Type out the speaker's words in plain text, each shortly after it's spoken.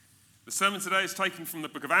The sermon today is taken from the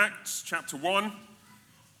book of Acts, chapter 1,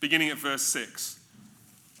 beginning at verse 6.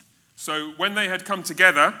 So when they had come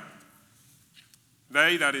together,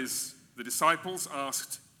 they, that is, the disciples,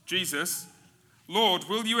 asked Jesus, "Lord,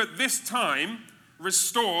 will you at this time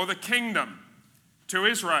restore the kingdom to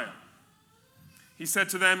Israel?" He said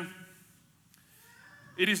to them,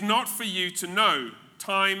 "It is not for you to know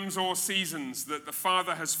times or seasons that the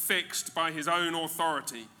Father has fixed by his own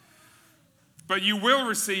authority. But you will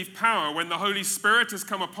receive power when the Holy Spirit has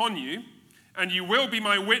come upon you, and you will be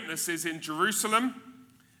my witnesses in Jerusalem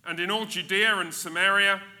and in all Judea and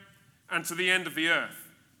Samaria and to the end of the earth."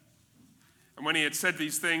 And when he had said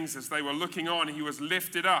these things, as they were looking on, he was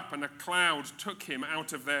lifted up, and a cloud took him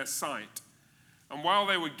out of their sight. And while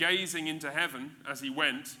they were gazing into heaven as he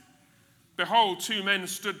went, behold, two men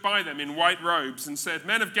stood by them in white robes and said,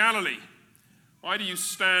 "Men of Galilee, why do you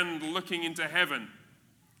stand looking into heaven?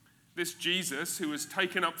 This Jesus, who was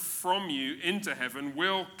taken up from you into heaven,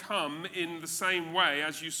 will come in the same way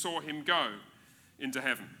as you saw him go into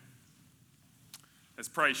heaven." Let's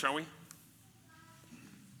pray, shall we?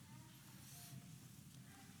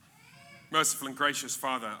 Merciful and gracious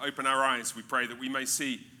Father, open our eyes, we pray, that we may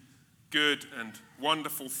see good and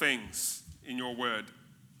wonderful things in your word.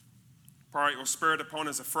 Pour out your Spirit upon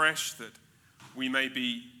us afresh, that we may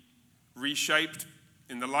be reshaped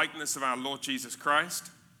in the likeness of our Lord Jesus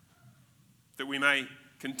Christ, that we may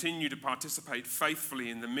continue to participate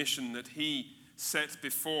faithfully in the mission that he set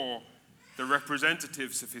before the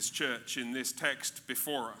representatives of his church in this text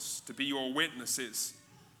before us, to be your witnesses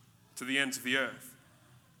to the ends of the earth.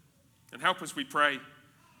 And help us, we pray,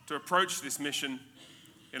 to approach this mission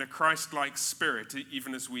in a Christ-like spirit,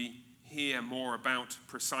 even as we hear more about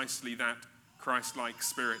precisely that Christ-like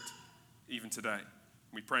spirit even today.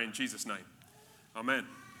 We pray in Jesus' name. Amen.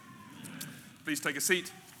 Please take a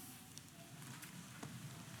seat.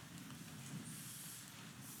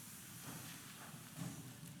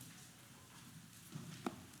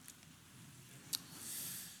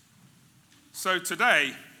 So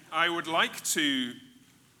today, I would like to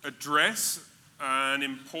address an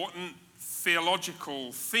important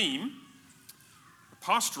theological theme, a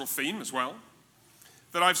pastoral theme as well,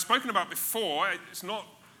 that I've spoken about before. It's not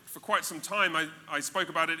for quite some time. I spoke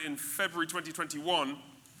about it in February 2021,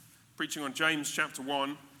 preaching on James chapter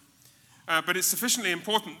 1. But it's sufficiently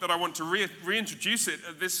important that I want to reintroduce it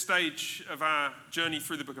at this stage of our journey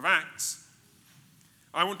through the book of Acts.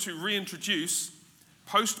 I want to reintroduce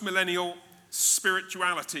post-millennial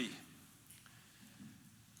spirituality.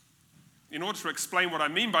 In order to explain what I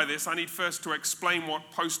mean by this, I need first to explain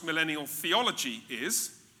what post-millennial theology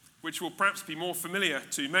is, which will perhaps be more familiar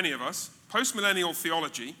to many of us. Post-millennial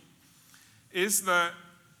theology is the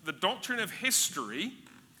doctrine of history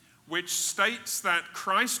which states that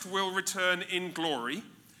Christ will return in glory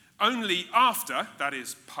only after, that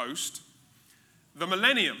is post, the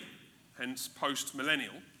millennium, hence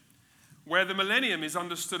post-millennial, where the millennium is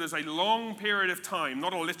understood as a long period of time,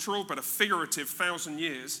 not a literal but a figurative 1,000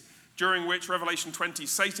 years, during which, Revelation 20,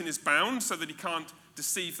 Satan is bound so that he can't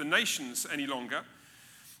deceive the nations any longer.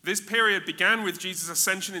 This period began with Jesus'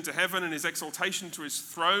 ascension into heaven and his exaltation to his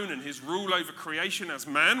throne and his rule over creation as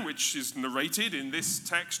man, which is narrated in this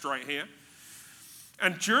text right here.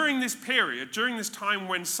 And during this period, during this time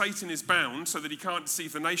when Satan is bound so that he can't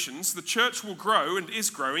deceive the nations, the church will grow and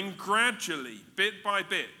is growing gradually, bit by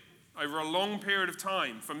bit, over a long period of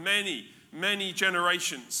time, for many, many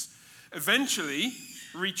generations, eventually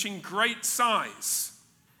reaching great size.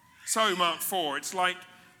 So, Mark 4, it's like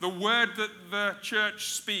the word that the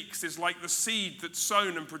church speaks is like the seed that's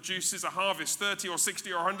sown and produces a harvest 30 or 60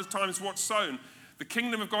 or 100 times what's sown. The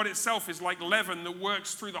kingdom of God itself is like leaven that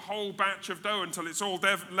works through the whole batch of dough until it's all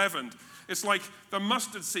leavened. It's like the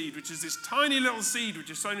mustard seed, which is this tiny little seed which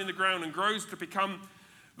is sown in the ground and grows to become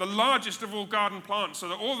the largest of all garden plants, so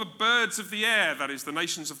that all the birds of the air, that is, the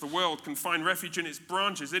nations of the world, can find refuge in its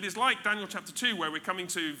branches. It is like Daniel chapter 2, where we're coming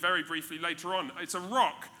to very briefly later on. It's a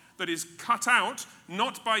rock that is cut out,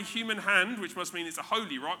 not by human hand, which must mean it's a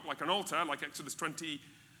holy rock, like an altar, like Exodus 20,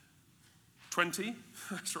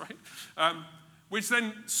 that's right, which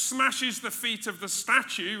then smashes the feet of the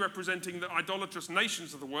statue representing the idolatrous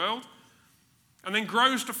nations of the world, and then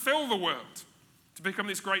grows to fill the world, to become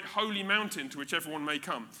this great holy mountain to which everyone may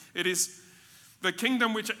come. It is the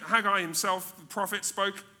kingdom which Haggai himself, the prophet,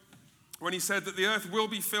 spoke when he said that the earth will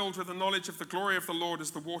be filled with the knowledge of the glory of the Lord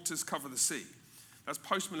as the waters cover the sea. That's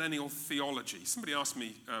post-millennial theology. Somebody asked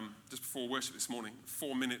me just before worship this morning,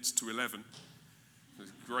 4 minutes to 11. It was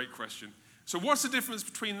a great question. So what's the difference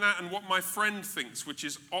between that and what my friend thinks, which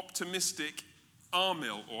is optimistic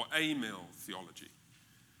amil or amil theology?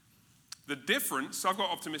 The difference, I've got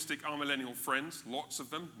optimistic amillennial friends, lots of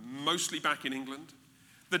them, mostly back in England.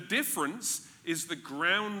 The difference is the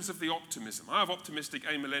grounds of the optimism. I have optimistic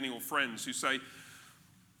amillennial friends who say,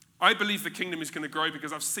 I believe the kingdom is going to grow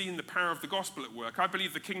because I've seen the power of the gospel at work. I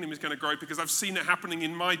believe the kingdom is going to grow because I've seen it happening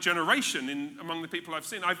in my generation, among the people I've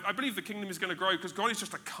seen. I believe the kingdom is going to grow because God is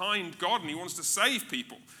just a kind God and he wants to save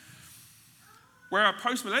people. Where a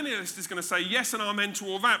postmillennialist is going to say yes and amen to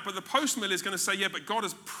all that, but the postmill is going to say, yeah, but God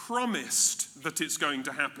has promised that it's going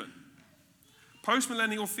to happen.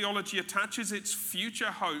 Postmillennial theology attaches its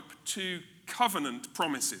future hope to covenant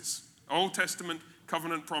promises, Old Testament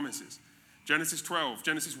covenant promises. Genesis 12,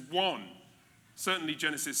 Genesis 1, certainly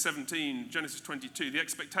Genesis 17, Genesis 22, the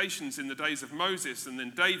expectations in the days of Moses and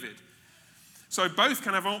then David. So both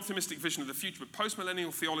can have an optimistic vision of the future, but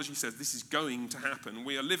postmillennial theology says this is going to happen.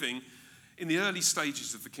 We are living in the early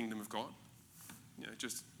stages of the kingdom of God,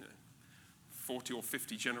 just 40 or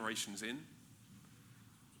 50 generations in,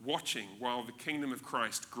 watching while the kingdom of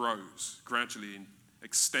Christ grows gradually in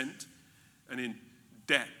extent and in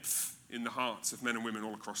depth in the hearts of men and women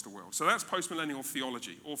all across the world. So that's postmillennial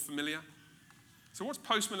theology. All familiar? So what's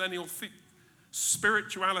postmillennial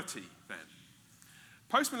spirituality then?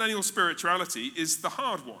 Postmillennial spirituality is the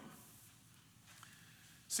hard one.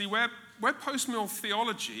 See, where postmillennial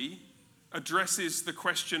theology addresses the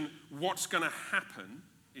question, what's going to happen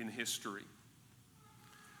in history,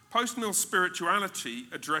 postmillennial spirituality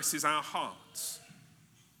addresses our hearts.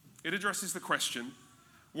 It addresses the question,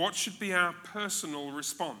 what should be our personal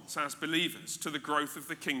response as believers to the growth of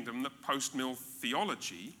the kingdom that postmill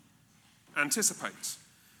theology anticipates?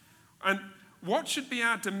 And what should be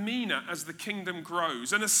our demeanor as the kingdom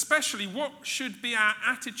grows? And especially, what should be our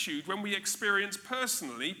attitude when we experience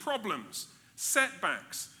personally problems,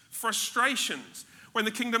 setbacks, frustrations, when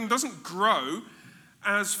the kingdom doesn't grow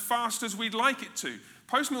as fast as we'd like it to?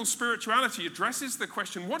 Postmill spirituality addresses the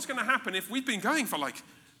question, what's going to happen if we've been going for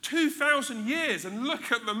 2,000 years and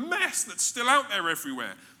look at the mess that's still out there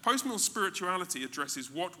everywhere? Postmill spirituality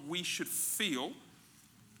addresses what we should feel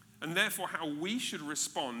and therefore how we should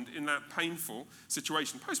respond in that painful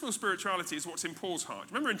situation. Postmill spirituality is what's in Paul's heart.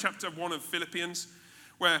 Remember in chapter 1 of Philippians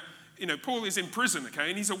where Paul is in prison,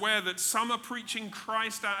 and he's aware that some are preaching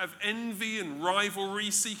Christ out of envy and rivalry,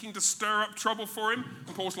 seeking to stir up trouble for him.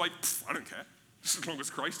 And Paul's like, I don't care, just as long as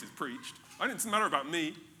Christ is preached. It doesn't matter about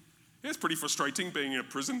me. It's pretty frustrating being in a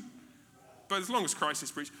prison, but as long as Christ is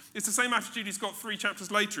preached. It's the same attitude he's got 3 chapters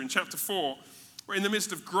later in chapter 4, where in the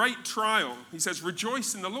midst of great trial, he says,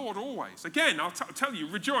 rejoice in the Lord always. Again, I'll tell you,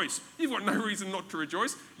 rejoice. You've got no reason not to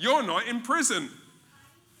rejoice. You're not in prison.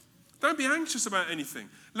 Don't be anxious about anything.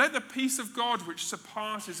 Let the peace of God, which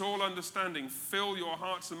surpasses all understanding, fill your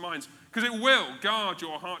hearts and minds, because it will guard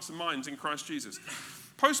your hearts and minds in Christ Jesus.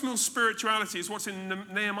 Postmill spirituality is what's in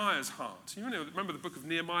Nehemiah's heart. You remember the book of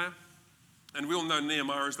Nehemiah? And we all know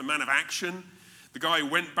Nehemiah as the man of action, the guy who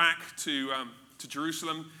went back to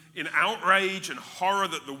Jerusalem in outrage and horror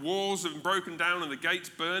that the walls have been broken down and the gates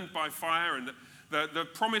burned by fire, and the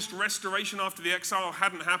promised restoration after the exile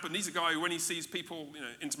hadn't happened. He's a guy who, when he sees people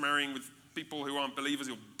intermarrying with people who aren't believers,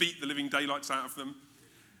 he'll beat the living daylights out of them.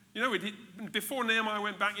 Before Nehemiah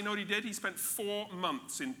went back, you know what he did? He spent 4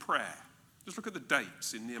 months in prayer. Just look at the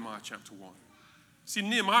dates in Nehemiah chapter 1. See,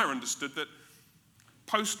 Nehemiah understood that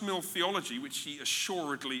postmill theology, which he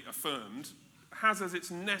assuredly affirmed, has as its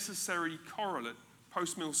necessary correlate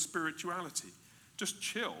postmill spirituality. Just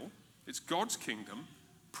chill. It's God's kingdom.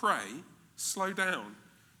 Pray. Slow down.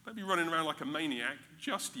 Don't be running around like a maniac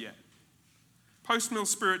just yet. Postmill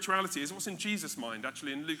spirituality is what's in Jesus' mind,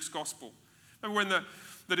 actually, in Luke's gospel. Remember when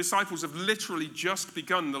the disciples have literally just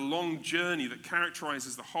begun the long journey that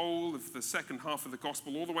characterizes the whole of the second half of the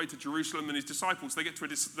gospel, all the way to Jerusalem, and his disciples, they get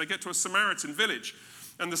to a Samaritan village,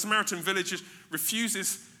 and the Samaritan village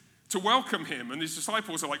refuses to welcome him, and his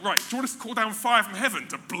disciples are like, right, do you want us to call down fire from heaven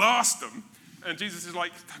to blast them? And Jesus is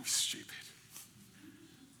like, don't be stupid.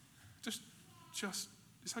 Just,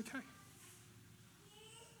 it's okay.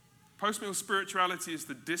 Postmill spirituality is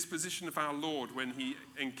the disposition of our Lord when he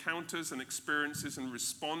encounters and experiences and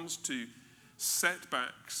responds to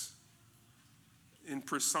setbacks in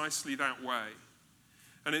precisely that way.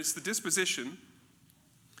 And it's the disposition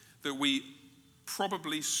that we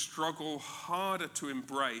probably struggle harder to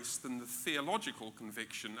embrace than the theological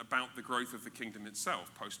conviction about the growth of the kingdom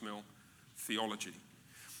itself, postmill theology.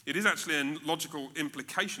 It is actually a logical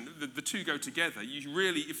implication. The two go together. You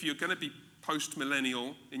really, if you're going to be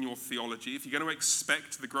post-millennial in your theology, if you're going to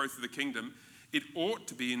expect the growth of the kingdom, it ought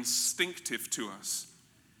to be instinctive to us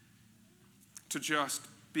to just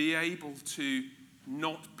be able to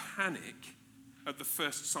not panic at the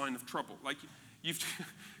first sign of trouble. Like,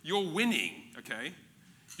 You're winning, okay?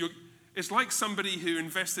 It's like somebody who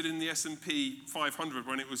invested in the S&P 500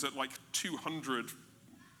 when it was at like 200,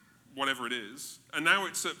 whatever it is, and now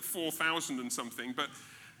it's at 4,000 and something. But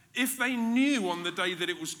if they knew on the day that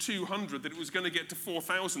it was 200 that it was going to get to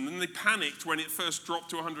 4,000, and they panicked when it first dropped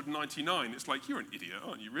to 199, it's like, you're an idiot,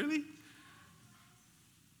 aren't you, really?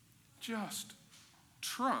 Just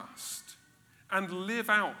trust and live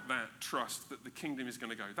out that trust that the kingdom is going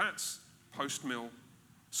to go. That's post-mill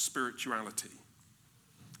spirituality.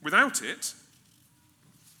 Without it,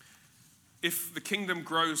 if the kingdom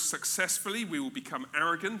grows successfully, we will become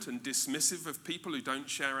arrogant and dismissive of people who don't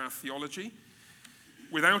share our theology.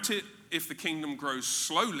 Without it, if the kingdom grows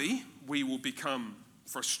slowly, we will become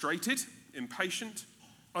frustrated, impatient,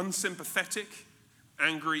 unsympathetic,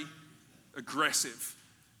 angry, aggressive,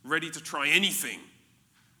 ready to try anything,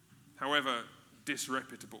 however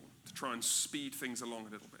disreputable, to try and speed things along a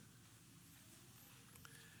little bit.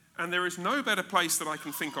 And there is no better place that I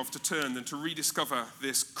can think of to turn than to rediscover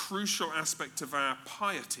this crucial aspect of our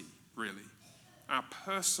piety, really, our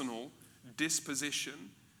personal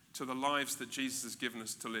disposition to the lives that Jesus has given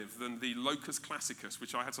us to live, than the locus classicus,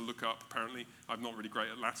 which I had to look up. Apparently, I'm not really great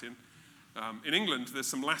at Latin. In England, there's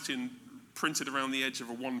some Latin printed around the edge of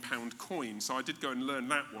a £1 coin, so I did go and learn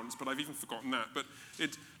that once, but I've even forgotten that. But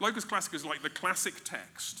locus classicus is like the classic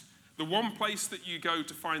text. The one place that you go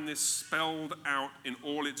to find this spelled out in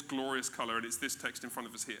all its glorious color, and it's this text in front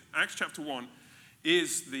of us here. Acts chapter 1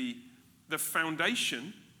 is the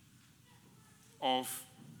foundation of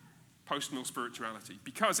post-mill spirituality.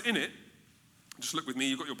 Because in it, just look with me,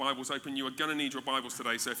 you've got your Bibles open, you are going to need your Bibles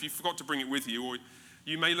today, so if you forgot to bring it with you, or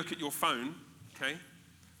you may look at your phone, okay?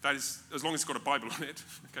 That is, as long as it's got a Bible on it,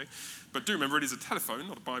 okay? But do remember, it is a telephone,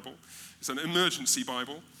 not a Bible. It's an emergency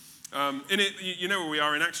Bible. In it, you know where we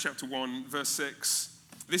are in Acts chapter 1, verse 6.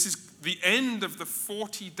 This is the end of the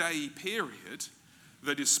 40-day period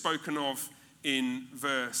that is spoken of in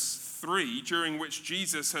verse 3, during which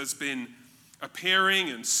Jesus has been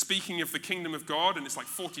appearing and speaking of the kingdom of God, and it's like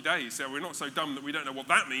 40 days. So we're not so dumb that we don't know what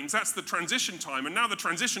that means. That's the transition time, and now the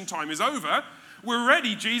transition time is over. We're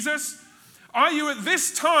ready, Jesus. Are you at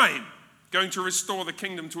this time going to restore the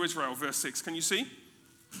kingdom to Israel? Verse 6, can you see?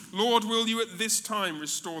 Lord, will you at this time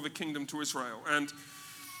restore the kingdom to Israel? And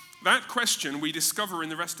that question, we discover in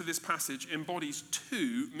the rest of this passage, embodies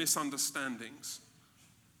two misunderstandings.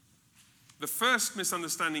 The first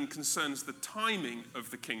misunderstanding concerns the timing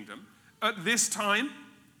of the kingdom. At this time.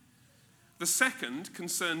 The second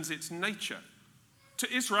concerns its nature.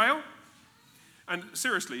 To Israel, and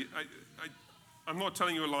seriously, I'm not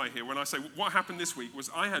telling you a lie here when I say what happened this week was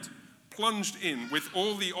I had plunged in with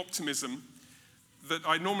all the optimism that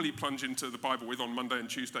I normally plunge into the Bible with on Monday and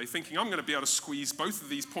Tuesday, thinking I'm going to be able to squeeze both of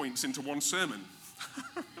these points into one sermon.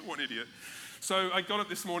 What an idiot. So I got up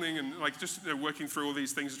this morning and just working through all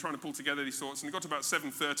these things, trying to pull together these thoughts, and it got to about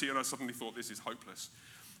 7:30 and I suddenly thought, this is hopeless.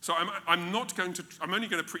 So I'm only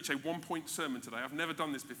going to preach a one-point sermon today. I've never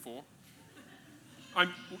done this before.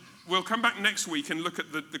 We'll come back next week and look at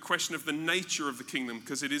the question of the nature of the kingdom,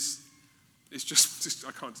 because it's just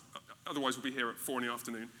I can't, otherwise we'll be here at 4 in the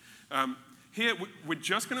afternoon. Here, we're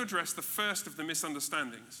just going to address the first of the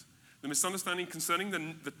misunderstandings, the misunderstanding concerning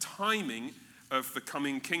the timing of the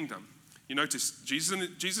coming kingdom. You notice Jesus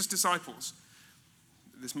and Jesus' disciples,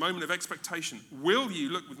 this moment of expectation. Will you,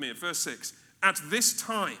 look with me at verse 6, at this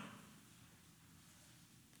time?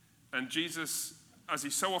 And Jesus, as he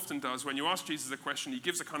so often does, when you ask Jesus a question, he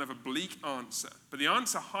gives a kind of a bleak answer. But the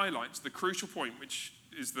answer highlights the crucial point, which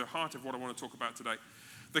is the heart of what I want to talk about today.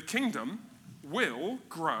 The kingdom will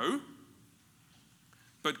grow,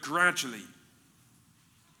 but gradually.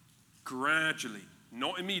 Gradually,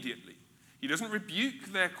 not immediately. He doesn't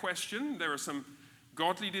rebuke their question. There are some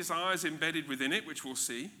godly desires embedded within it, which we'll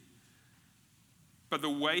see. But the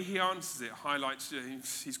way he answers it highlights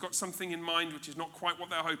he's got something in mind which is not quite what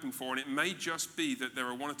they're hoping for, and it may just be that there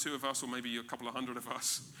are one or two of us, or maybe a couple of hundred of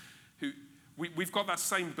us, who we've got that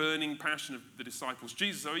same burning passion of the disciples.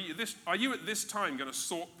 Jesus, are you at this time going to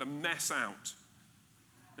sort the mess out?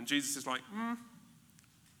 And Jesus is like,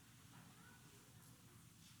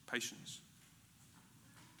 Patience.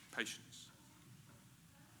 Patience.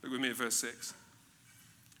 Look with me at verse 6.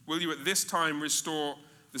 Will you at this time restore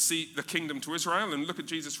the kingdom to Israel? And look at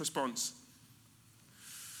Jesus' response.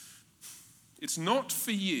 It's not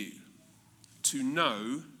for you to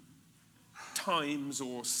know times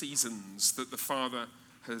or seasons that the Father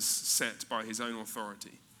has set by his own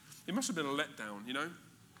authority. It must have been a letdown,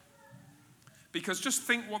 Because just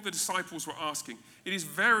think what the disciples were asking. It is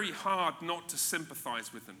very hard not to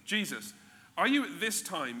sympathize with them. Jesus, are you at this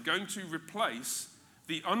time going to replace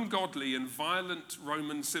the ungodly and violent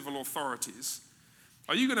Roman civil authorities?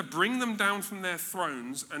 Are you going to bring them down from their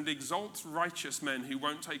thrones and exalt righteous men who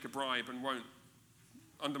won't take a bribe and won't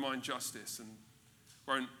undermine justice and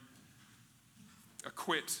won't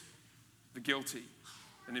acquit the guilty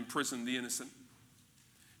and imprison the innocent?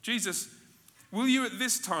 Jesus, will you at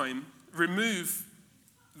this time remove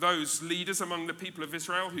those leaders among the people of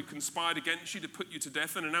Israel who conspired against you to put you to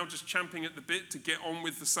death and are now just champing at the bit to get on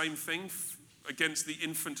with the same thing against the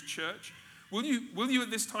infant church? Will you at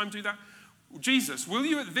this time do that? Jesus, will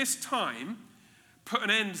you at this time put an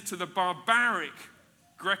end to the barbaric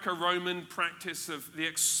Greco-Roman practice of the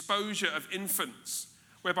exposure of infants,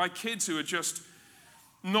 whereby kids who are just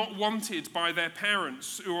not wanted by their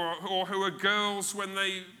parents, or who are girls when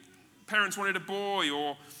parents wanted a boy,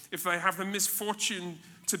 or if they have the misfortune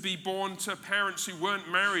to be born to parents who weren't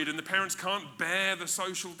married and the parents can't bear the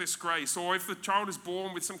social disgrace, or if the child is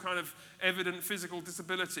born with some kind of evident physical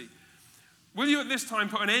disability. Will you at this time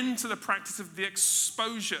put an end to the practice of the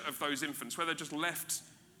exposure of those infants where they're just left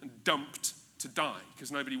and dumped to die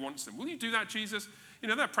because nobody wants them? Will you do that, Jesus? You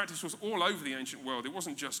know, that practice was all over the ancient world. It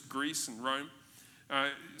wasn't just Greece and Rome.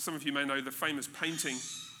 Some of you may know the famous painting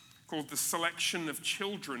called The Selection of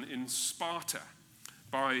Children in Sparta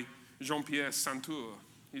by Jean-Pierre Santour.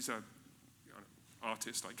 He's an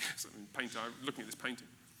artist, I guess, painter. I'm looking at this painting.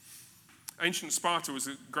 Ancient Sparta was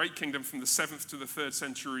a great kingdom from the 7th to the 3rd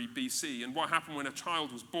century BC. And what happened when a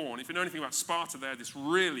child was born, if you know anything about Sparta, they had this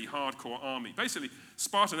really hardcore army. Basically,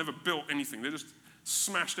 Sparta never built anything. They just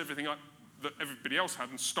smashed everything up that everybody else had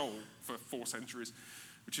and stole for 4 centuries,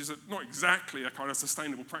 which is not exactly a kind of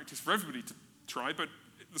sustainable practice for everybody to try, but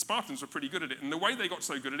the Spartans were pretty good at it. And the way they got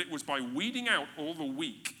so good at it was by weeding out all the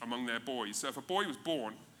weak among their boys. So if a boy was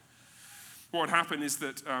born, what would happen is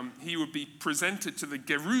that he would be presented to the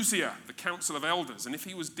Gerousia, the council of elders, and if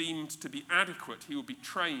he was deemed to be adequate, he would be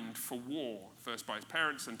trained for war, first by his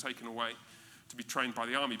parents and taken away to be trained by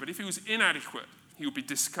the army. But if he was inadequate, he would be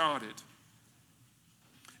discarded.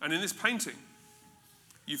 And in this painting,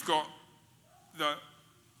 you've got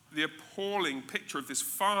the appalling picture of this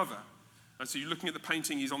father. And so you're looking at the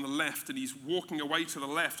painting, he's on the left, and he's walking away to the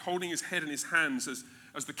left, holding his head in his hands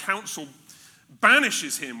as the council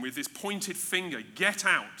banishes him with this pointed finger, get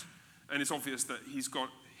out. And it's obvious that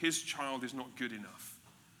his child is not good enough.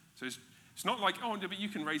 So it's not like, oh, but you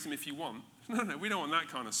can raise him if you want. No, we don't want that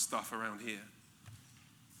kind of stuff around here.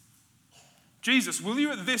 Jesus, will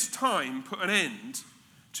you at this time put an end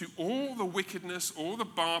to all the wickedness, all the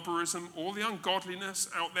barbarism, all the ungodliness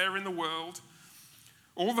out there in the world,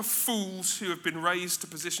 all the fools who have been raised to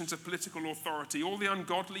positions of political authority, all the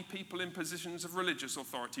ungodly people in positions of religious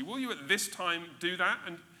authority? Will you at this time do that?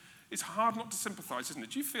 And it's hard not to sympathize, isn't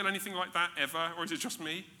it? Do you feel anything like that ever, or is it just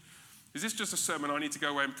me? Is this just a sermon I need to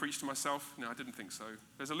go away and preach to myself? No, I didn't think so.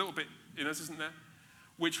 There's a little bit in us, isn't there?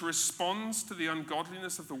 Which responds to the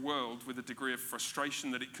ungodliness of the world with a degree of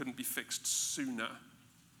frustration that it couldn't be fixed sooner.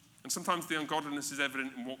 And sometimes the ungodliness is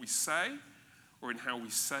evident in what we say, or in how we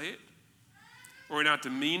say it, or in our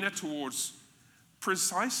demeanor towards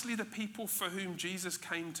precisely the people for whom Jesus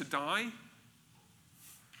came to die.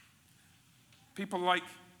 People like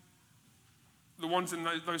the ones in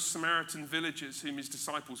those Samaritan villages whom his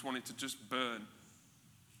disciples wanted to just burn.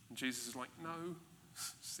 And Jesus is like, no,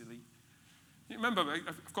 silly. You remember,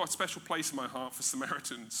 I've got a special place in my heart for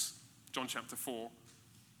Samaritans, John chapter 4.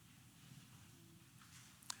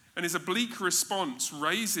 And his oblique response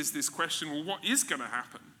raises this question, well, what is going to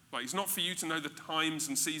happen? Like, it's not for you to know the times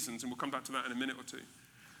and seasons, and we'll come back to that in a minute or two.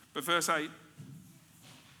 But verse 8,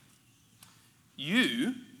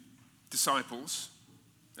 you, disciples,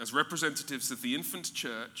 as representatives of the infant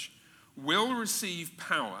church, will receive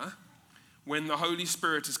power when the Holy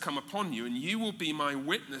Spirit has come upon you, and you will be my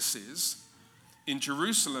witnesses in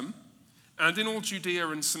Jerusalem and in all Judea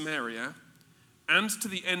and Samaria and to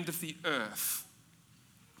the end of the earth.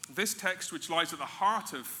 This text, which lies at the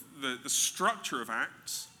heart of the structure of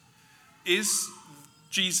Acts, is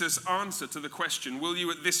Jesus' answer to the question, will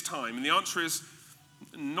you at this time? And the answer is,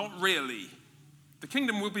 not really. The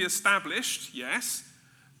kingdom will be established, yes,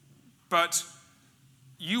 but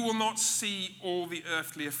you will not see all the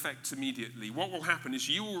earthly effects immediately. What will happen is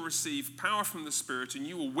you will receive power from the Spirit and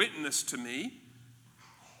you will witness to me,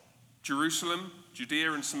 Jerusalem,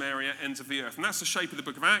 Judea and Samaria, ends of the earth. And that's the shape of the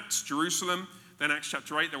book of Acts. Jerusalem, then Acts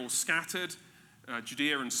chapter 8, they're all scattered,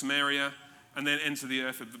 Judea and Samaria, and then ends of the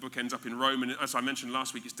earth. The book ends up in Rome. And as I mentioned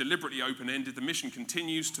last week, it's deliberately open-ended. The mission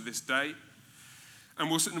continues to this day. And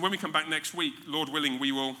when we come back next week, Lord willing,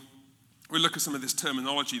 we'll look at some of this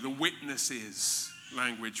terminology, the witnesses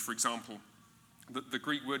language, for example. The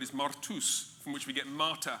Greek word is martus, from which we get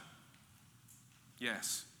martyr.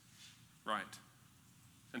 Yes. Right.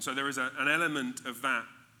 And so there is an element of that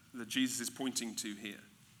Jesus is pointing to here.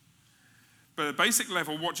 But at a basic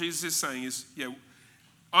level, what Jesus is saying is,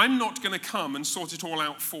 I'm not going to come and sort it all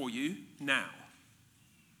out for you now.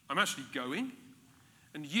 I'm actually going,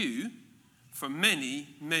 and you, for many,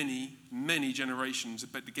 many, many generations,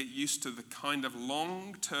 have better get used to the kind of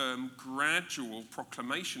long-term, gradual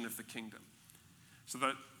proclamation of the kingdom, so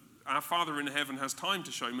that our Father in heaven has time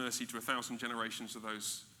to show mercy to 1,000 generations of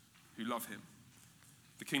those who love him.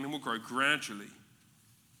 The kingdom will grow gradually,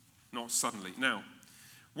 not suddenly. Now,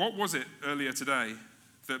 what was it earlier today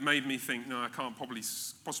that made me think, no, I can't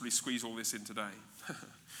possibly squeeze all this in today?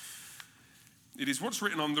 It is what's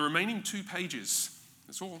written on the remaining 2 pages.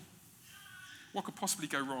 That's all. What could possibly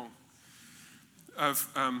go wrong? Of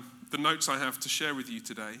the notes I have to share with you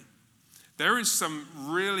today. There is some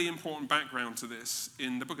really important background to this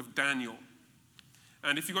in the book of Daniel.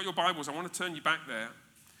 And if you've got your Bibles, I want to turn you back there,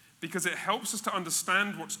 because it helps us to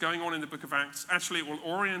understand what's going on in the book of Acts. Actually, it will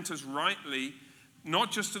orient us rightly,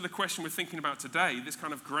 not just to the question we're thinking about today, this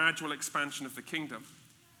kind of gradual expansion of the kingdom,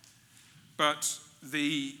 but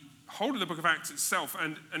the whole of the book of Acts itself,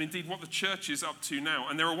 and indeed what the church is up to now.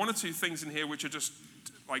 And there are 1 or 2 things in here which are just,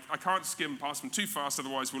 like, I can't skim past them too fast,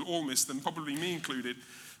 otherwise we'll all miss them, probably me included.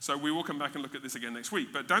 So we will come back and look at this again next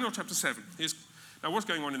week. But Daniel chapter 7. Now what's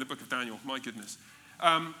going on in the book of Daniel? My goodness.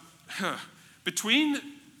 Between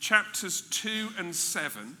chapters 2 and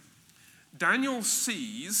 7, Daniel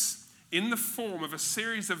sees, in the form of a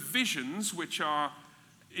series of visions which are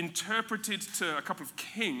interpreted to a couple of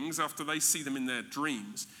kings after they see them in their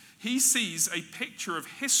dreams, he sees a picture of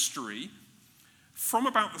history from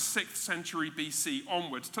about the 6th century BC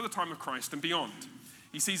onwards to the time of Christ and beyond.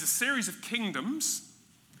 He sees a series of kingdoms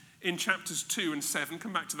in chapters 2 and 7.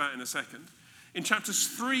 Come back to that in a second. In chapters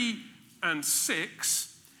 3 and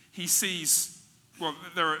 6, he sees,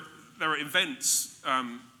 there are events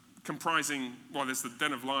comprising, there's the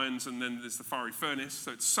den of lions and then there's the fiery furnace,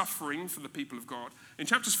 so it's suffering for the people of God. In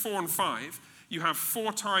chapters 4 and 5, you have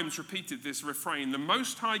 4 times repeated this refrain: the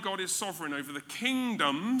Most High God is sovereign over the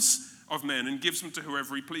kingdoms of men and gives them to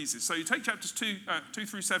whoever he pleases. So you take chapters 2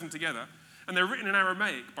 through 7 together, and they're written in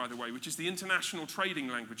Aramaic, by the way, which is the international trading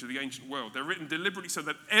language of the ancient world. They're written deliberately so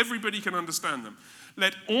that everybody can understand them.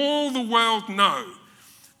 Let all the world know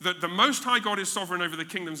that the Most High God is sovereign over the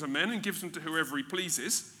kingdoms of men and gives them to whoever he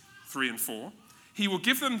pleases, 3 and 4. He will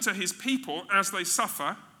give them to his people as they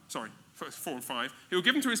suffer, 4 and 5. He will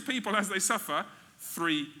give them to his people as they suffer,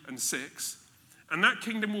 3 and 6. And that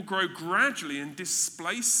kingdom will grow gradually and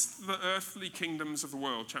displace the earthly kingdoms of the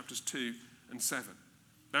world, chapters 2 and 7.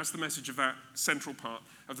 That's the message of that central part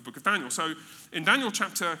of the book of Daniel. So in Daniel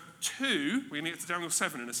chapter 2, we're going to get to Daniel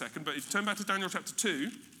 7 in a second, but if you turn back to Daniel chapter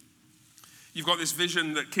 2, you've got this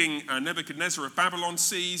vision that King Nebuchadnezzar of Babylon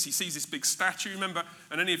sees. He sees this big statue, remember?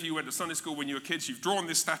 And any of you who went to Sunday school when you were kids, you've drawn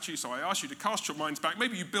this statue, so I asked you to cast your minds back.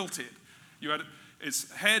 Maybe you built it. You had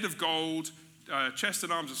its head of gold, chest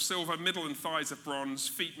and arms of silver, middle and thighs of bronze,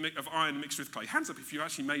 feet of iron mixed with clay. Hands up if you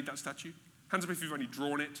actually made that statue. Hands up if you've only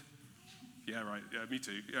drawn it. Yeah, right. Yeah, me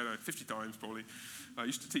too. 50 times probably. I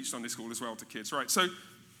used to teach Sunday school as well to kids. Right, so,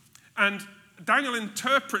 and Daniel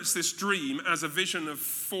interprets this dream as a vision of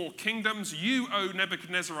 4 kingdoms. You, O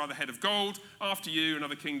Nebuchadnezzar, are the head of gold. After you,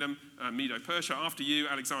 another kingdom, Medo-Persia. After you,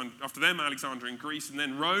 after them, Alexandria and Greece. And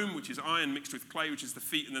then Rome, which is iron mixed with clay, which is the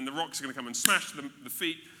feet. And then the rocks are going to come and smash the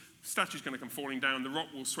feet. The statue's going to come falling down. The rock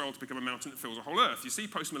will swell to become a mountain that fills the whole earth. You see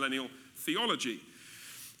post-millennial theology.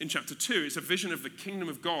 In chapter 2, it's a vision of the kingdom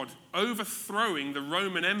of God overthrowing the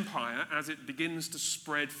Roman Empire as it begins to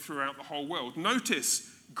spread throughout the whole world. Notice,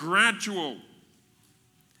 gradual.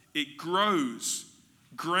 It grows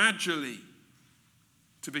gradually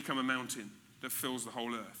to become a mountain that fills the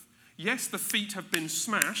whole earth. Yes, the feet have been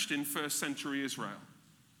smashed in first century Israel,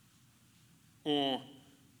 or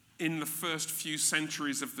in the first few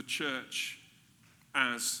centuries of the church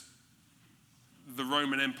as the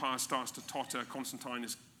Roman Empire starts to totter.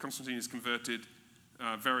 Constantine is converted.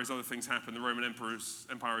 Various other things happen. The Roman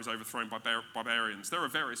empire is overthrown by barbarians. There are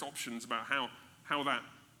various options about how that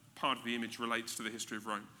part of the image relates to the history of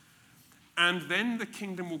Rome. And then the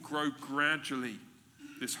kingdom will grow gradually.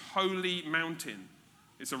 This holy mountain.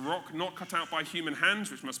 It's a rock not cut out by human hands,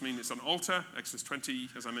 which must mean it's an altar, Exodus 20,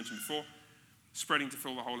 as I mentioned before, spreading to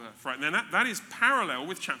fill the whole earth. Right, and then that is parallel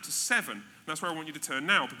with chapter 7. And that's where I want you to turn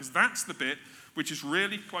now, because that's the bit which is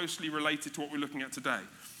really closely related to what we're looking at today.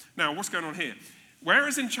 Now, what's going on here?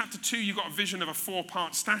 Whereas in chapter 2, you got a vision of a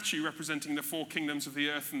 4-part statue representing the 4 kingdoms of the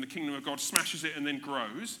earth, and the kingdom of God smashes it and then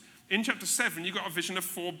grows. In chapter 7, you got a vision of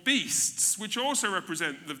 4 beasts, which also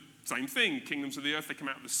represent same thing. Kingdoms of the earth, they come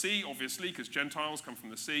out of the sea, obviously, because Gentiles come from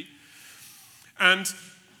the sea. And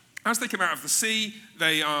as they come out of the sea,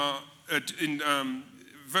 they are, in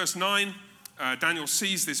verse 9, Daniel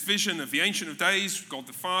sees this vision of the Ancient of Days, God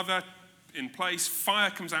the Father, in place. Fire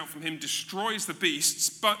comes out from him, destroys the beasts.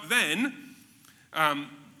 But then,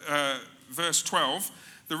 verse 12,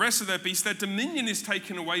 the rest of their beasts, their dominion is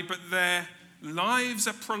taken away, but their lives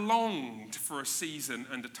are prolonged for a season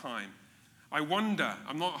and a time. I wonder,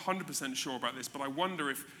 I'm not 100% sure about this, but I wonder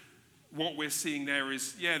if what we're seeing there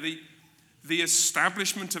is, the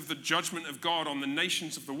establishment of the judgment of God on the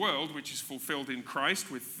nations of the world, which is fulfilled in Christ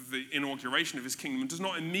with the inauguration of his kingdom, does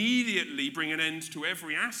not immediately bring an end to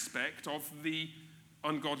every aspect of the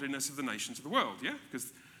ungodliness of the nations of the world, yeah?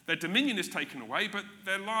 Because their dominion is taken away, but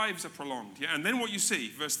their lives are prolonged, yeah? And then what you see,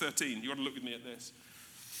 verse 13, you've got to look with me at this.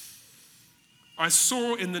 I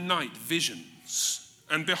saw in the night visions,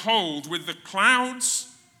 and behold, with the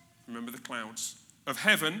clouds, remember the clouds, of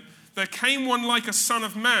heaven, there came one like a son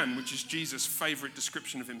of man, which is Jesus' favorite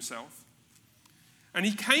description of himself. And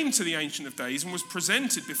he came to the Ancient of Days and was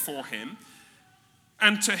presented before him.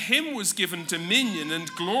 And to him was given dominion and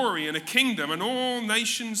glory and a kingdom, and all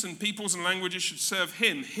nations and peoples and languages should serve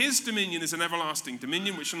him. His dominion is an everlasting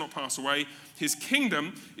dominion which shall not pass away. His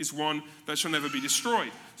kingdom is one that shall never be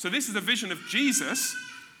destroyed. So this is a vision of Jesus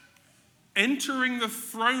entering the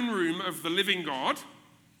throne room of the living God,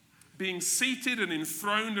 being seated and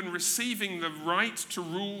enthroned and receiving the right to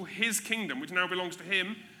rule his kingdom, which now belongs to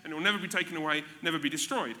him, and it will never be taken away, never be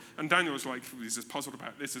destroyed. And Daniel was like, he's as puzzled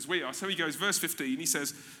about this as we are. So he goes, verse 15, he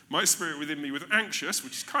says, my spirit within me was anxious,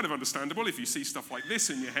 which is kind of understandable if you see stuff like this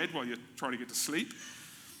in your head while you're trying to get to sleep.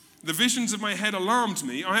 The visions of my head alarmed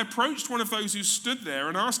me. I approached one of those who stood there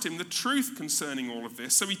and asked him the truth concerning all of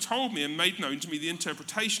this. So he told me and made known to me the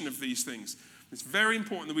interpretation of these things. It's very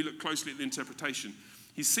important that we look closely at the interpretation.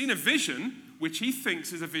 He's seen a vision, which he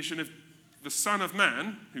thinks is a vision of the Son of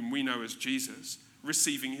Man, whom we know as Jesus,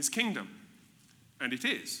 receiving his kingdom. And it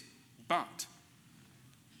is. But,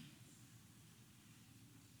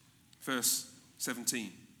 verse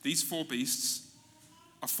 17, these four beasts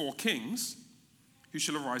are four kings who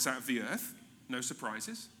shall arise out of the earth. No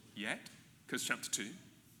surprises yet, because chapter 2.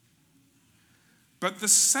 But the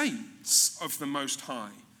saints of the Most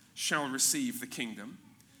High shall receive the kingdom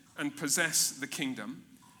and possess the kingdom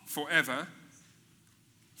forever,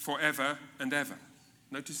 forever and ever.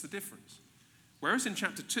 Notice the difference. Whereas in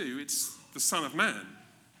chapter 2, it's the Son of Man.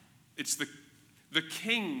 It's the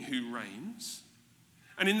king who reigns.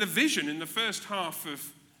 And in the vision, in the first half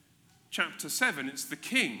of chapter 7, it's the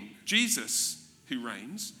king, Jesus, who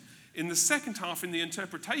reigns. In the second half, in the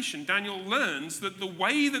interpretation, Daniel learns that the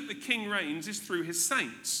way that the king reigns is through his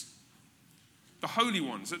saints. The holy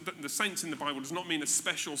ones. The saints in the Bible does not mean a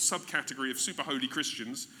special subcategory of super holy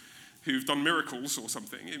Christians who've done miracles or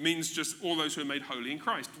something. It means just all those who are made holy in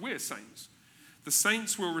Christ. We're saints. The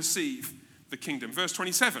saints will receive the kingdom. Verse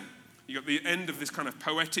 27, you got the end of this kind of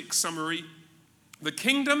poetic summary. The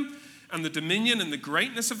kingdom and the dominion and the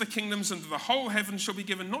greatness of the kingdoms and the whole heaven shall be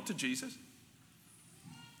given not to Jesus,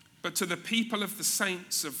 but to the people of the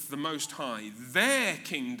saints of the Most High. Their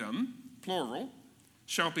kingdom, plural,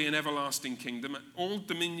 shall be an everlasting kingdom. All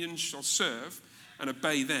dominions shall serve and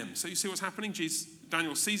obey them. So you see what's happening?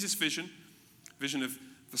 Daniel sees this vision of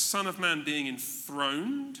the Son of Man being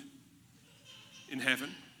enthroned in heaven.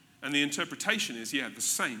 And the interpretation is, the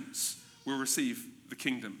saints will receive the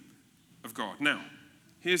kingdom of God. Now,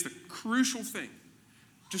 here's the crucial thing.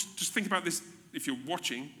 Just think about this if you're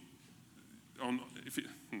watching.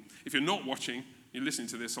 If you're not watching, you're listening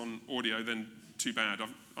to this on audio, then too bad.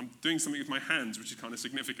 I'm doing something with my hands, which is kind of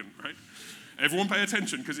significant, right? Everyone pay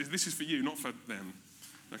attention, because this is for you, not for them.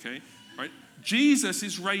 Okay? Right? Jesus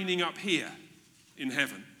is reigning up here in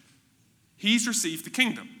heaven. He's received the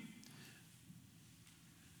kingdom.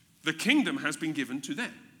 The kingdom has been given to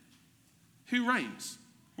them. Who reigns?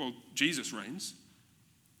 Well, Jesus reigns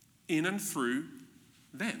in and through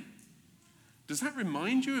them. Does that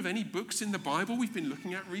remind you of any books in the Bible we've been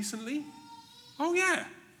looking at recently? Oh yeah,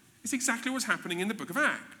 it's exactly what's happening in the book of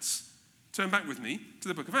Acts. Turn back with me to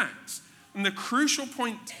the book of Acts. And the crucial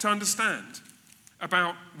point to understand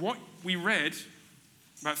about what we read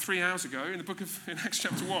about 3 hours ago in Acts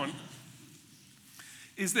chapter 1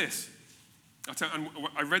 is this.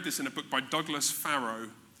 I read this in a book by Douglas Farrow,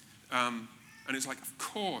 and it's like, of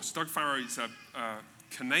course, Doug Farrow is a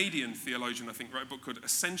Canadian theologian, I think, wrote a book called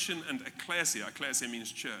Ascension and Ecclesia. Ecclesia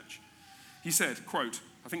means church. He said, quote,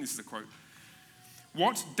 I think this is the quote,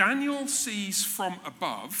 what Daniel sees from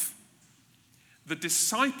above, the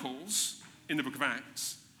disciples in the book of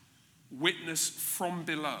Acts witness from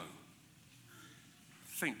below.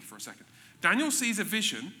 Think for a second. Daniel sees a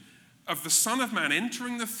vision of the Son of Man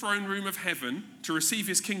entering the throne room of heaven to receive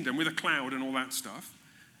his kingdom with a cloud and all that stuff.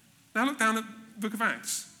 Now look down at the book of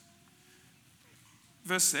Acts.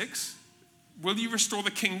 Verse 6, will you restore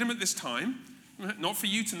the kingdom at this time? Not for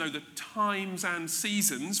you to know the times and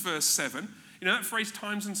seasons, verse 7. You know that phrase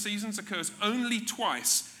times and seasons occurs only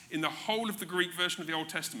twice in the whole of the Greek version of the Old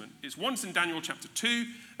Testament. It's once in Daniel chapter 2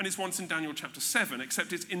 and it's once in Daniel chapter 7,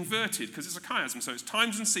 except it's inverted because it's a chiasm. So it's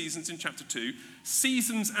times and seasons in chapter 2,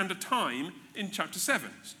 seasons and a time in chapter 7.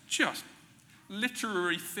 It's just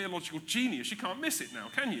literary theological genius. You can't miss it now,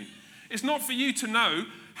 can you? It's not for you to know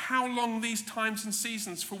how long these times and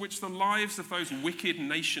seasons for which the lives of those wicked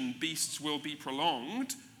nation beasts will be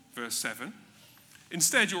prolonged, verse 7.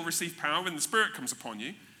 Instead, you'll receive power when the Spirit comes upon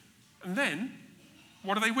you. And then,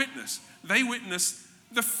 what do they witness? They witness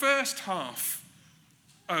the first half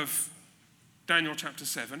of Daniel chapter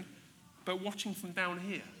 7, but watching from down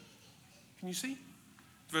here. Can you see?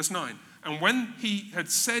 Verse 9. And when he had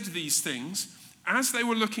said these things, as they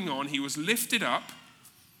were looking on, he was lifted up,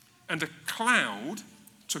 and a cloud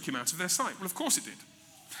took him out of their sight. Well, of course it did,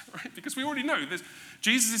 right? Because we already know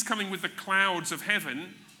Jesus is coming with the clouds of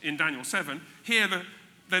heaven in Daniel 7. Here,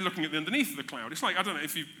 they're looking at the underneath of the cloud. It's like, I don't know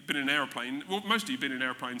if you've been in an airplane. Well, most of you have been in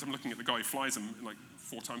airplanes. I'm looking at the guy who flies them like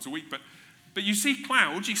 4 times a week. But you see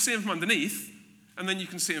clouds, you see them from underneath, and then you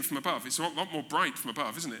can see them from above. It's a lot more bright from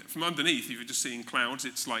above, isn't it? From underneath, if you're just seeing clouds,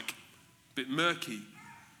 it's like a bit murky.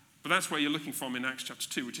 But that's where you're looking from in Acts chapter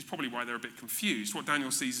 2, which is probably why they're a bit confused. What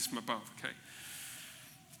Daniel sees is from above, okay?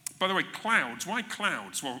 By the way, clouds. Why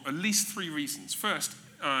clouds? Well, at least 3 reasons. First,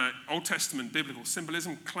 Old Testament biblical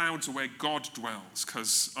symbolism. Clouds are where God dwells,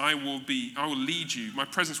 because I will lead you. My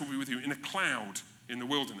presence will be with you in a cloud in the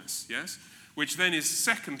wilderness, yes? Which then is,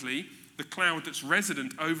 secondly, the cloud that's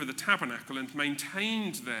resident over the tabernacle and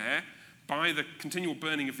maintained there by the continual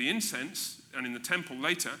burning of the incense and in the temple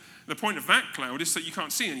later. The point of that cloud is that you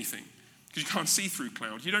can't see anything, because you can't see through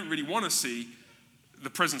cloud. You don't really want to see the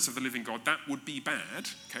presence of the living God. That would be bad,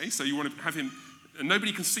 okay? So you want to have him, and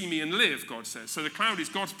nobody can see me and live, God says. So the cloud is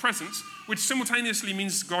God's presence, which simultaneously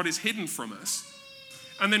means God is hidden from us.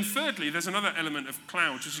 And then thirdly, there's another element of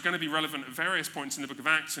clouds, which is going to be relevant at various points in the book of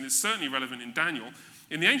Acts, and it's certainly relevant in Daniel.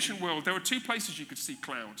 In the ancient world, there were 2 places you could see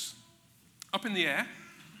clouds. Up in the air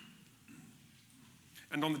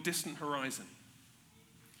and on the distant horizon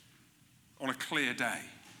on a clear day.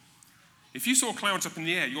 If you saw clouds up in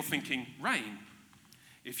the air, you're thinking rain.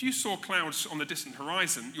 If you saw clouds on the distant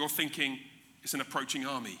horizon, you're thinking it's an approaching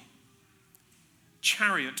army.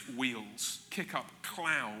 Chariot wheels kick up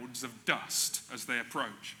clouds of dust as they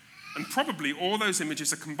approach. And probably all those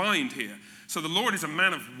images are combined here. So the Lord is a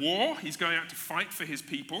man of war. He's going out to fight for his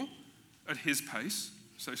people at his pace.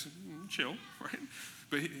 So chill, right?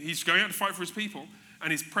 But he's going out to fight for his people.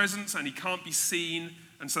 And his presence, and he can't be seen.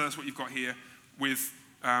 And so that's what you've got here with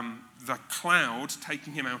the cloud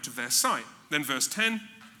taking him out of their sight. Then verse 10,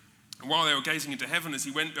 and while they were gazing into heaven as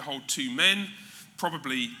he went, behold, 2 men,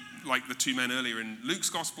 probably like the 2 men earlier in Luke's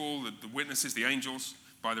gospel, the witnesses, the angels,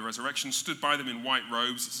 by the resurrection, stood by them in white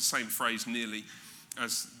robes. It's the same phrase nearly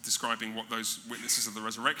as describing what those witnesses of the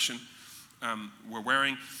resurrection were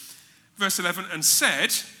wearing. Verse 11, and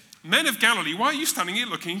said, men of Galilee, why are you standing here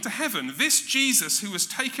looking into heaven? This Jesus who was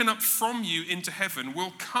taken up from you into heaven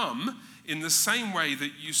will come in the same way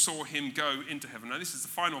that you saw him go into heaven. Now, this is the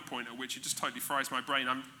final point at which it just totally fries my brain.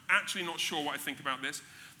 I'm actually not sure what I think about this.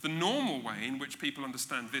 The normal way in which people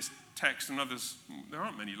understand this text, and others, there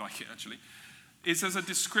aren't many like it actually, is as a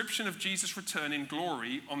description of Jesus' return in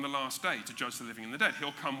glory on the last day to judge the living and the dead.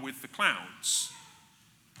 He'll come with the clouds.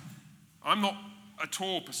 I'm not at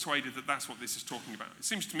all persuaded that that's what this is talking about. It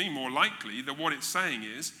seems to me more likely that what it's saying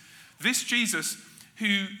is, this Jesus who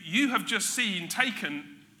you have just seen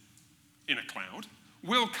taken in a cloud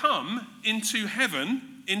will come into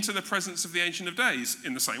heaven, into the presence of the Ancient of Days,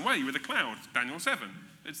 in the same way with a cloud, Daniel 7.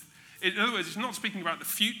 In other words, it's not speaking about the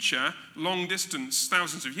future, long distance,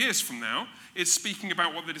 thousands of years from now. It's speaking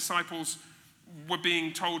about what the disciples were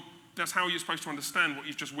being told. That's how you're supposed to understand what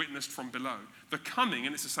you've just witnessed from below. The coming,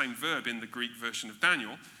 and it's the same verb in the Greek version of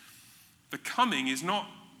Daniel, the coming is not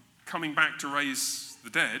coming back to raise the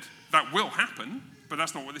dead. That will happen, but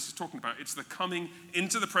that's not what this is talking about. It's the coming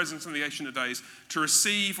into the presence of the Ancient of Days to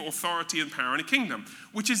receive authority and power and a kingdom,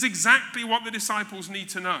 which is exactly what the disciples need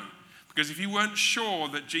to know. Because if you weren't sure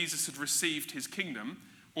that Jesus had received his kingdom,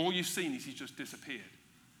 all you've seen is he's just disappeared.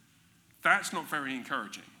 That's not very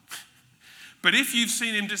encouraging. But if you've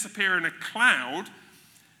seen him disappear in a cloud,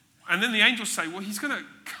 And then the angels say, well, he's going to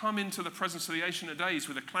come into the presence of the Ancient of Days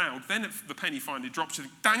with a cloud. Then the penny finally drops.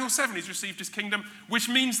 Daniel 7, he's received his kingdom, which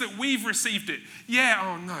means that we've received it. Yeah,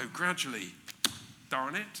 oh no, gradually.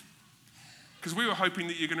 Darn it. Because we were hoping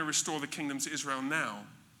that you're going to restore the kingdom to Israel now.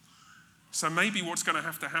 So maybe what's going to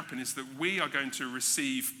have to happen is that we are going to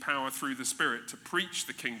receive power through the Spirit to preach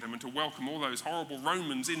the kingdom and to welcome all those horrible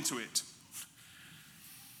Romans into it.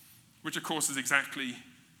 Which, of course, is exactly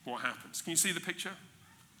what happens. Can you see the picture?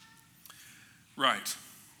 Right.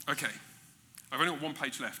 Okay. I've only got one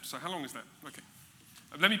page left. So how long is that? Okay.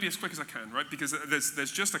 Let me be as quick as I can, right? Because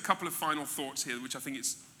there's just a couple of final thoughts here, which I think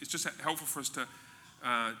it's just helpful for us to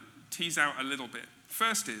tease out a little bit.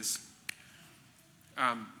 First is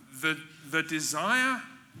the desire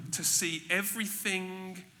to see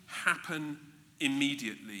everything happen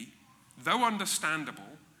immediately, though understandable,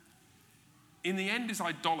 in the end is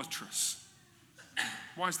idolatrous.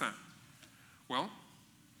 Why is that? Well,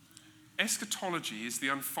 eschatology is the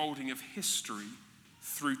unfolding of history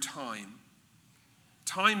through time.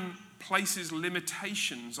 Time places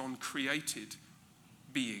limitations on created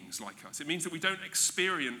beings like us. It means that we don't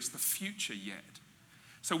experience the future yet.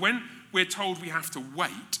 So when we're told we have to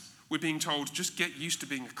wait, we're being told just get used to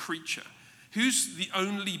being a creature. Who's the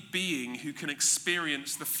only being who can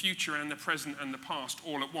experience the future and the present and the past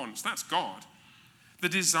all at once? That's God. The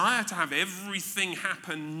desire to have everything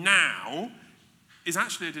happen now is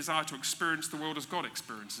actually a desire to experience the world as God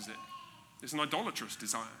experiences it. It's an idolatrous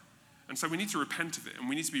desire. And so we need to repent of it, and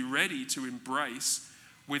we need to be ready to embrace,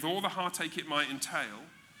 with all the heartache it might entail,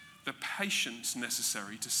 the patience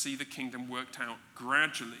necessary to see the kingdom worked out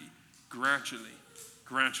gradually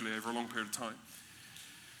over a long period of time.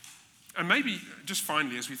 And maybe, just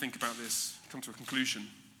finally, as we think about this, come to a conclusion,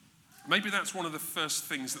 maybe that's one of the first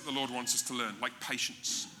things that the Lord wants us to learn, like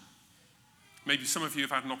patience. Maybe some of you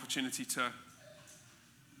have had an opportunity to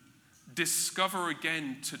discover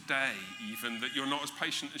again today, even, that you're not as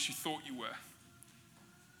patient as you thought you were.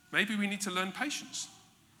 Maybe we need to learn patience.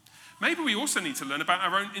 Maybe we also need to learn about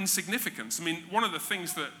our own insignificance. I mean, one of the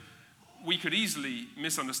things that we could easily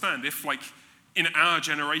misunderstand if, like, in our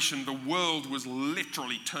generation, the world was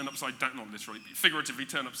literally turned upside down, not literally, but figuratively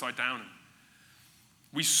turned upside down. And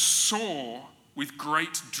we saw with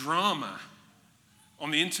great drama on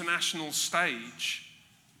the international stage,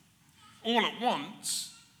 all at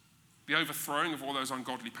once, the overthrowing of all those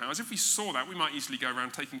ungodly powers. If we saw that, we might easily go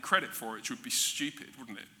around taking credit for it, which would be stupid,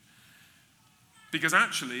 wouldn't it? Because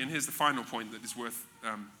actually, and here's the final point that is worth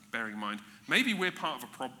bearing in mind, maybe we're part of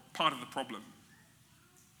the problem.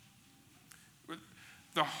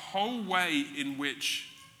 The whole way in which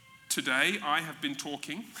today I have been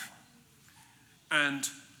talking, and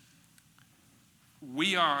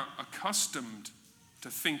we are accustomed to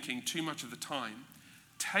thinking too much of the time,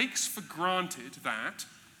 takes for granted that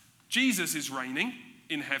Jesus is reigning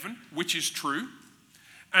in heaven, which is true,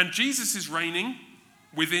 and Jesus is reigning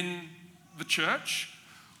within the church,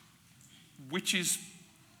 which is,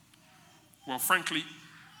 well, frankly,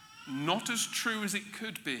 not as true as it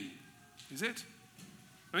could be, is it?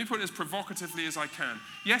 Let me put it as provocatively as I can.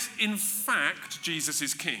 Yes, in fact, Jesus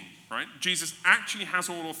is king, right? Jesus actually has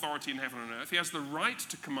all authority in heaven and earth. He has the right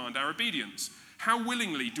to command our obedience. How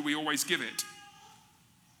willingly do we always give it?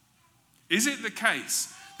 Is it the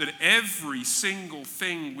case that every single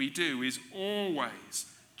thing we do is always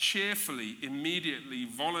cheerfully, immediately,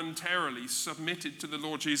 voluntarily submitted to the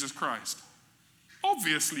Lord Jesus Christ?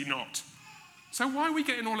 Obviously not. So why are we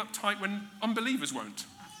getting all uptight when unbelievers won't?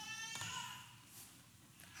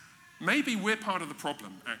 Maybe we're part of the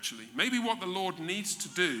problem, actually. Maybe what the Lord needs to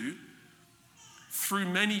do through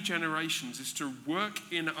many generations is to work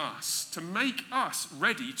in us, to make us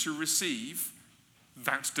ready to receive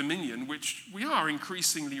that dominion, which we are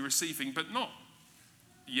increasingly receiving, but not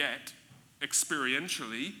yet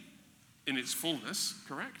experientially in its fullness,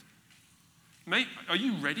 correct? Are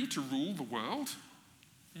you ready to rule the world?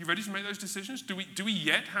 Are you ready to make those decisions? Do we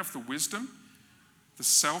yet have the wisdom, the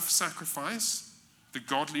self-sacrifice, the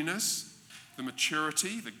godliness, the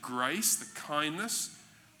maturity, the grace, the kindness,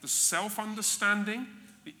 the self-understanding,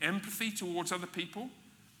 the empathy towards other people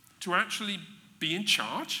to actually be in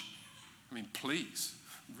charge? I mean, please,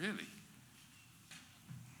 really?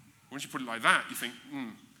 Once you put it like that, you think,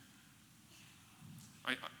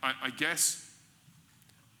 I guess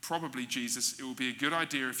probably, Jesus, it will be a good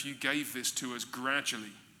idea if you gave this to us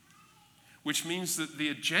gradually, which means that the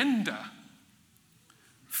agenda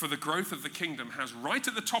for the growth of the kingdom has right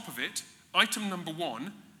at the top of it, item number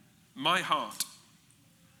 1, my heart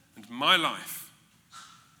and my life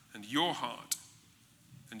and your heart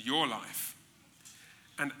and your life.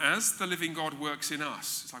 And as the living God works in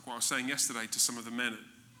us, it's like what I was saying yesterday to some of the men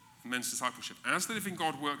men's discipleship, as the living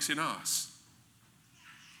God works in us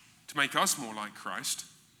to make us more like Christ,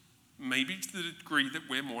 maybe to the degree that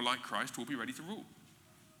we're more like Christ, we'll be ready to rule.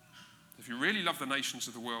 If you really love the nations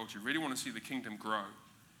of the world, you really want to see the kingdom grow,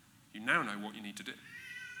 you now know what you need to do.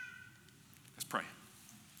 Let's pray.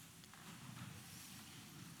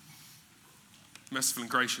 Merciful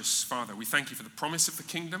and gracious Father, we thank you for the promise of the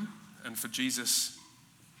kingdom and for Jesus'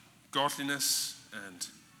 godliness and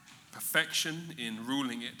perfection in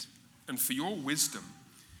ruling it, and for your wisdom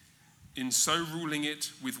in so ruling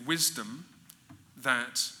it with wisdom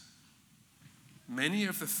that many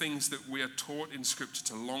of the things that we are taught in Scripture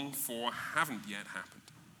to long for haven't yet happened.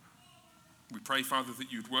 We pray, Father,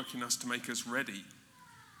 that you'd work in us to make us ready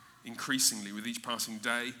increasingly with each passing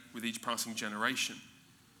day, with each passing generation,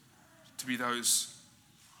 to be those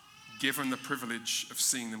given the privilege of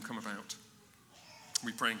seeing them come about.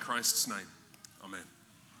 We pray in Christ's name. Amen.